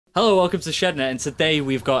Hello, welcome to ShedNet, and today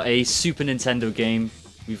we've got a Super Nintendo game.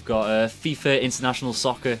 We've got FIFA International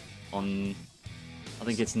Soccer on, I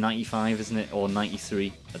think it's 95, isn't it? Or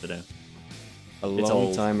 93, I don't know. A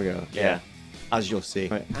long time ago. Yeah. As you'll see.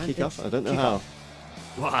 Right, kick off? I don't know how.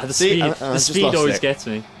 Wow, the speed always gets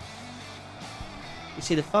me. You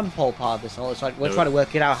see, the fun pole part of this all is like we're trying to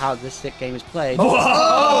work it out how this game is played.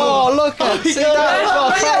 Oh, look at see that!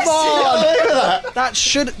 Oh, come on!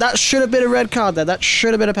 That should have been a red card there. That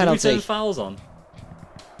should have been a penalty. Did we turn fouls on?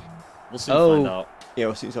 We'll soon find out. Yeah,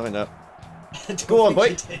 we'll soon find out. Go on,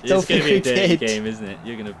 boy. It's gonna be a dirty game, isn't it?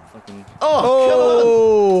 You're gonna fucking.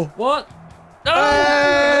 Oh, come on! What? No!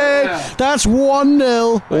 Hey! That's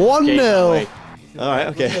 1-0. 1-0. Alright,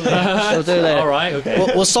 okay. We'll do that. Alright,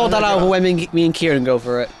 okay. We'll sort that out when me and Kieran go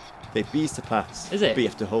for it. Okay, B's to pass. Is it? B, you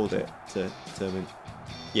have to hold it to determine.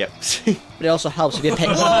 Yep. But it also helps if you pick.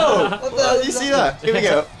 Whoa! What the hell? Did you see that? Here we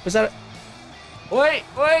go. Was that? Wait!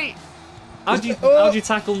 How do you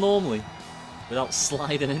tackle normally without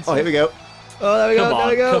sliding into? Oh, here we go. Oh, there we go. There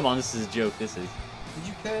we go. Come on! This is a joke. This is. Did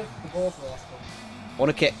you curve the ball for the last one? Want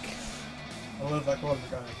a kick? I love that corner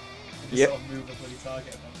guy. You Yep. sort of move up when you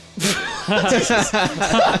target them.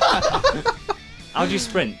 How do you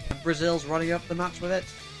sprint? Brazil's running up the match with it.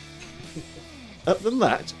 Up the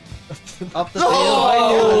match. Up the field.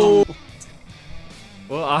 Oh!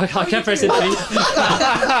 Well, I kept pressing B.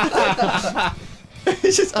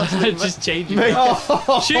 It's just Just changing. Mate.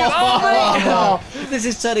 Shoot! Oh, mate! This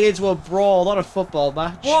is turning into a brawl, not a football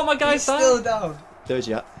match. What? My guy's Still down. down. There's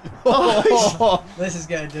ya. This is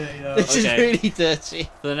getting dirty though. This is Okay. really dirty.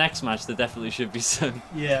 For the next match, there definitely should be some.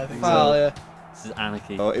 Yeah, I think Well, so. yeah. This is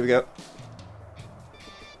anarchy. Oh, here we go.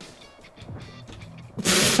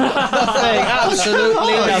 Nothing.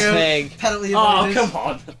 Absolutely nothing. Penalty Oh, avoided. come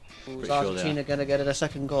on! Is sure Argentina gonna get it a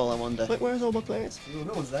second goal? I wonder. Look, where's all my players? Ooh,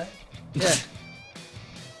 no one's there. Yeah. It's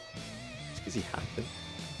because he happened.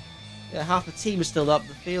 Yeah. Half the team is still up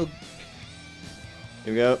the field.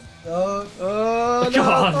 Here we go. Oh Come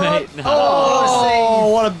no. on, mate. No. Oh,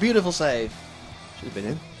 what a beautiful save. Should have been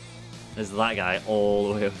in. There's that guy all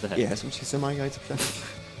the way over there. Yeah, someone should send my guy to press.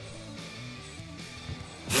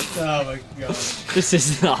 Oh my god. This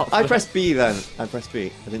is not. I pressed B then. I pressed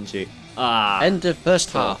B. I didn't cheat. Ah. End of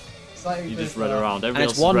first half. Exciting You just first run half. around. And Everybody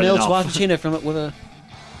it's else is running 1-0 to off. Argentina from it with a.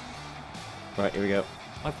 Right, here we go.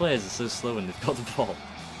 My players are so slow when they've got the ball.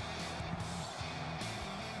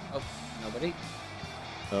 Oh, nobody.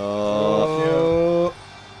 Oh.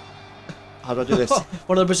 How do I do this?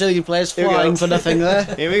 One of the Brazilian players Here we flying go. for nothing there.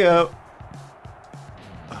 Here we go.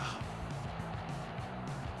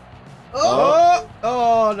 Oh!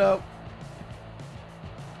 Oh no.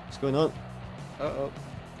 What's going on? Uh-oh.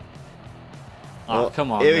 Oh, Oh,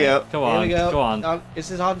 come on. here we mate. go. Come on. Here we go. Go on. Is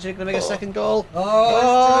this Argentina going to make a second goal?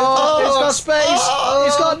 Oh, It's got space. Oh.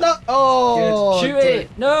 It's got no. Oh. Shoot it!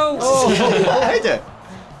 No! Header.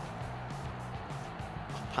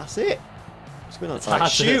 Pass it. What's going on? Right,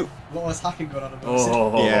 Pass it. shoot. what was hacking going on about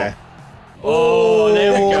Oh. Yeah. Oh,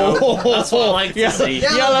 there we go. That's what I like to Yeah. see.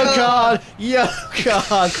 Yellow card. Yellow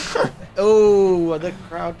card. Oh, the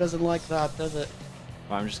crowd doesn't like that, does it?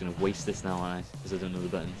 Right, I'm just gonna waste this now, aren't I? Because I don't know the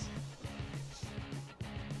buttons.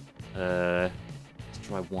 Let's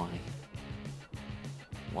try Y.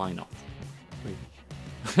 Why not?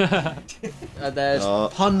 And there's Oh.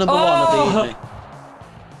 pun number one of the evening.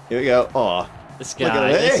 Here we go. Oh. This Look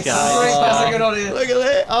guy, at this this. guy. Great Oh. passing it on here. Look at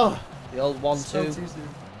it. Oh. The old 1-2. So too soon.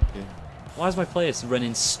 Why is my player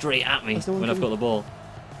running straight at me That's the one when I've got thing- the ball?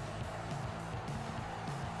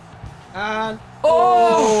 And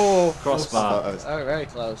Oh! I Crossbar. thought I was- oh, very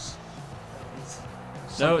close.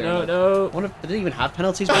 No, no, no. I wonder if they didn't even have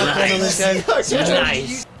penalties back then on this game.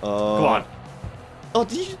 Nice. Oh. Come on. Oh,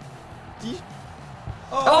 did you?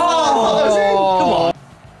 Oh! Come on.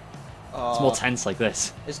 Oh. It's more tense like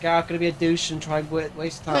this. Is Gareth going to be a douche and try and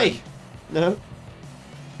waste time? Hey. No.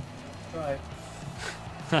 Try.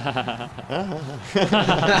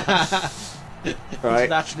 Right. He's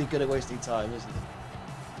naturally good at wasting time, isn't he?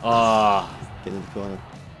 Ah. Get in the corner.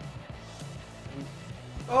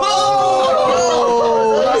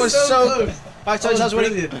 Oh, that was so close. Right, That so was that's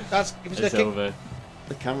winning. brilliant. That's give us a It's kick. over.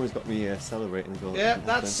 The camera's got me celebrating the goal. Yeah,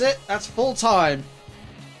 that's it. That's full time.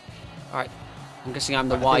 All right. I'm guessing I'm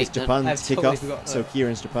the I think white. it's Japan I've to kick totally off. forgot So that.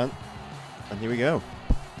 Kieran's Japan. And here we go.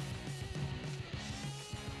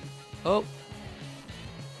 Oh.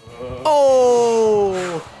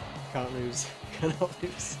 Oh. Can't lose. Cannot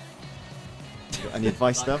lose. Got any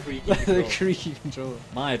advice now? The creaky controller.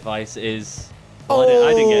 My advice is. Well,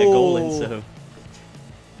 I didn't get a goal in, so.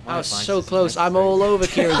 I was so close. I'm all over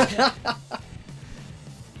Kieran.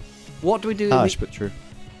 What do we do? Harsh but true.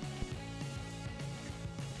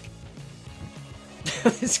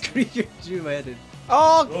 This creature drew my head in.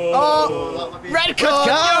 Oh! Red card!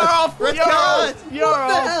 You're off! Red You're card! off! You're What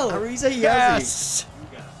the off! hell? Ariza Yazzie. Yes!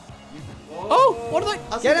 Oh! What did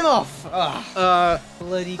I... Get him off!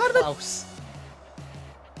 Bloody How did I- Klaus.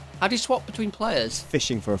 How do you swap between players?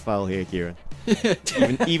 Fishing for a foul here, Kieran.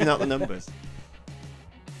 even out the numbers.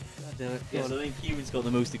 God damn it. Yeah, so I think Kieran's got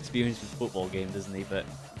the most experience with football game, doesn't he? But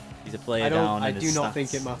he's a player I down. don't. I and do his not stats-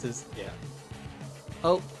 think it matters. Yeah.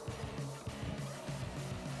 Oh.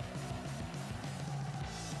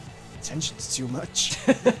 Tension's too much.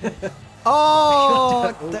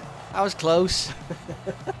 Oh! That was close. You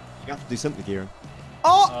have to do something, Kieran.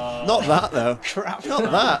 Oh! Not that, though. Crap.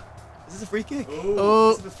 Not that. This is a free kick. Oh!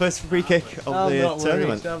 This is the first free kick of I'm the not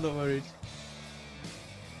tournament. worried. I'm not worried.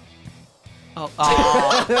 Oh!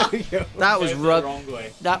 Oh. There we go. That was Goes the rub. wrong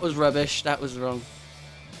way. That was rubbish. That was wrong.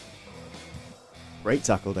 Great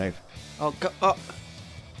tackle, Dave. Oh! Go. Oh!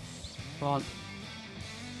 Come on.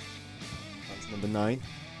 That's number 9.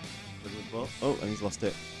 With the ball. Oh, and he's lost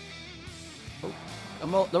it.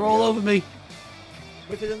 They're all over me.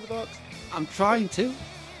 Whip it in the box. I'm trying to. Here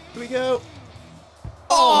we go.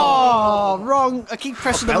 Oh! Wrong. I keep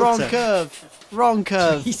pressing the wrong Belter. curve. Wrong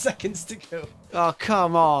curve. 3 seconds to go Oh,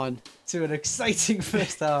 come on. to an exciting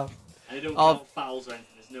first half. And they don't Oh. count fouls or anything.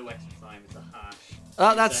 There's no extra time. It's a harsh.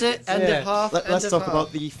 Oh, that's it. End Yeah. of half. Let's end of talk half.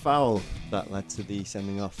 about the foul that led to the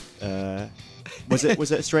sending off. Was it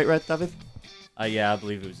a straight red, David? Yeah, I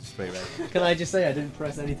believe it was a straight red. Can I just say I didn't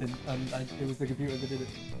press anything and it was the computer that did it.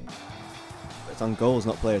 It's on goals,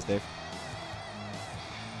 not players, Dave.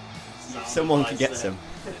 Sound Someone can advice get there. some.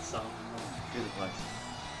 It's sound advice. Good advice.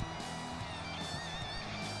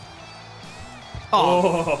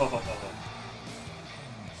 Oh!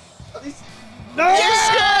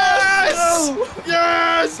 Yes!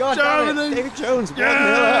 Yes! God damn it. David Jones. 1-0 up.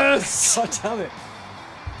 Yes! God damn it.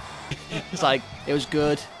 It's like, it was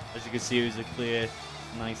good. As you can see, it was a clear,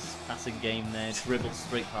 nice passing game there. Dribbled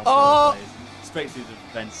straight past Oh! all the players. Straight through the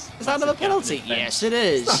defence. Is that another penalty? Yes, it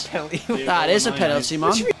is. Not penalty. That is a penalty,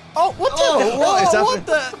 man. Oh, what the? Oh, what is what happening?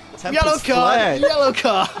 the? Tempest Yellow card! flared. Yellow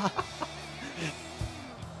card!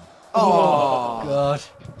 Oh, God.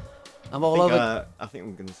 I'm all over. I think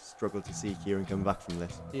I'm going to struggle to see Kieran come back from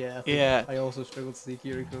this. Yeah. I think Yeah. I also struggled to see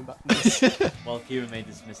Kieran coming back from this. Well, Kieran made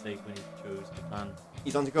this mistake when he chose Japan.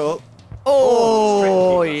 He's on to goal. Oh,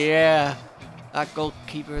 straight to keeper. yeah. That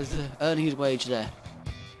goalkeeper is earning his wage there.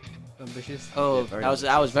 Ambitious. Oh, Yeah, very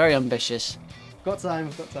that was very ambitious. Got time.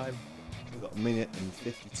 I've got time. We've got 1 minute and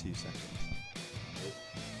 52 seconds.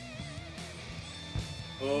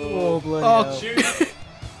 Oh, bloody Oh, hell. Shoot!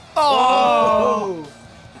 Oh!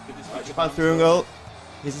 Japan through and goal.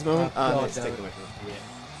 Here's his moment. Oh, And God it's damn taken it. away from him.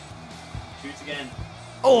 Yeah. Shoots again.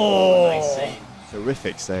 Oh! Nice save.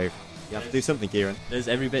 Terrific save. You have to do something, Kieran. There's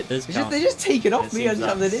every bit does count. They just take it off It me seems and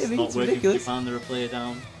have the that's name. not It's working for ridiculous. Japan, they're a player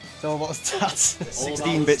down. It's all about stats. All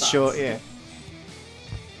 16 about bits stats. short, yeah.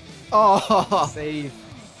 Oh! Save.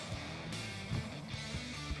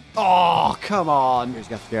 Oh, come on. He's going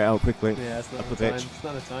to have to get it out quickly. Yeah, it's not Up the the time. pitch. It's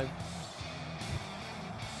not the time.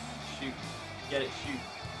 Shoot. Get it, shoot.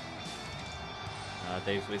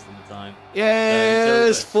 Dave's wasting the time.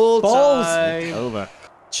 Yes, over. full Balls. time. Over.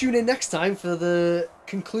 Tune in next time for the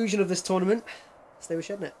conclusion of this tournament. Stay with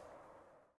ShedNet.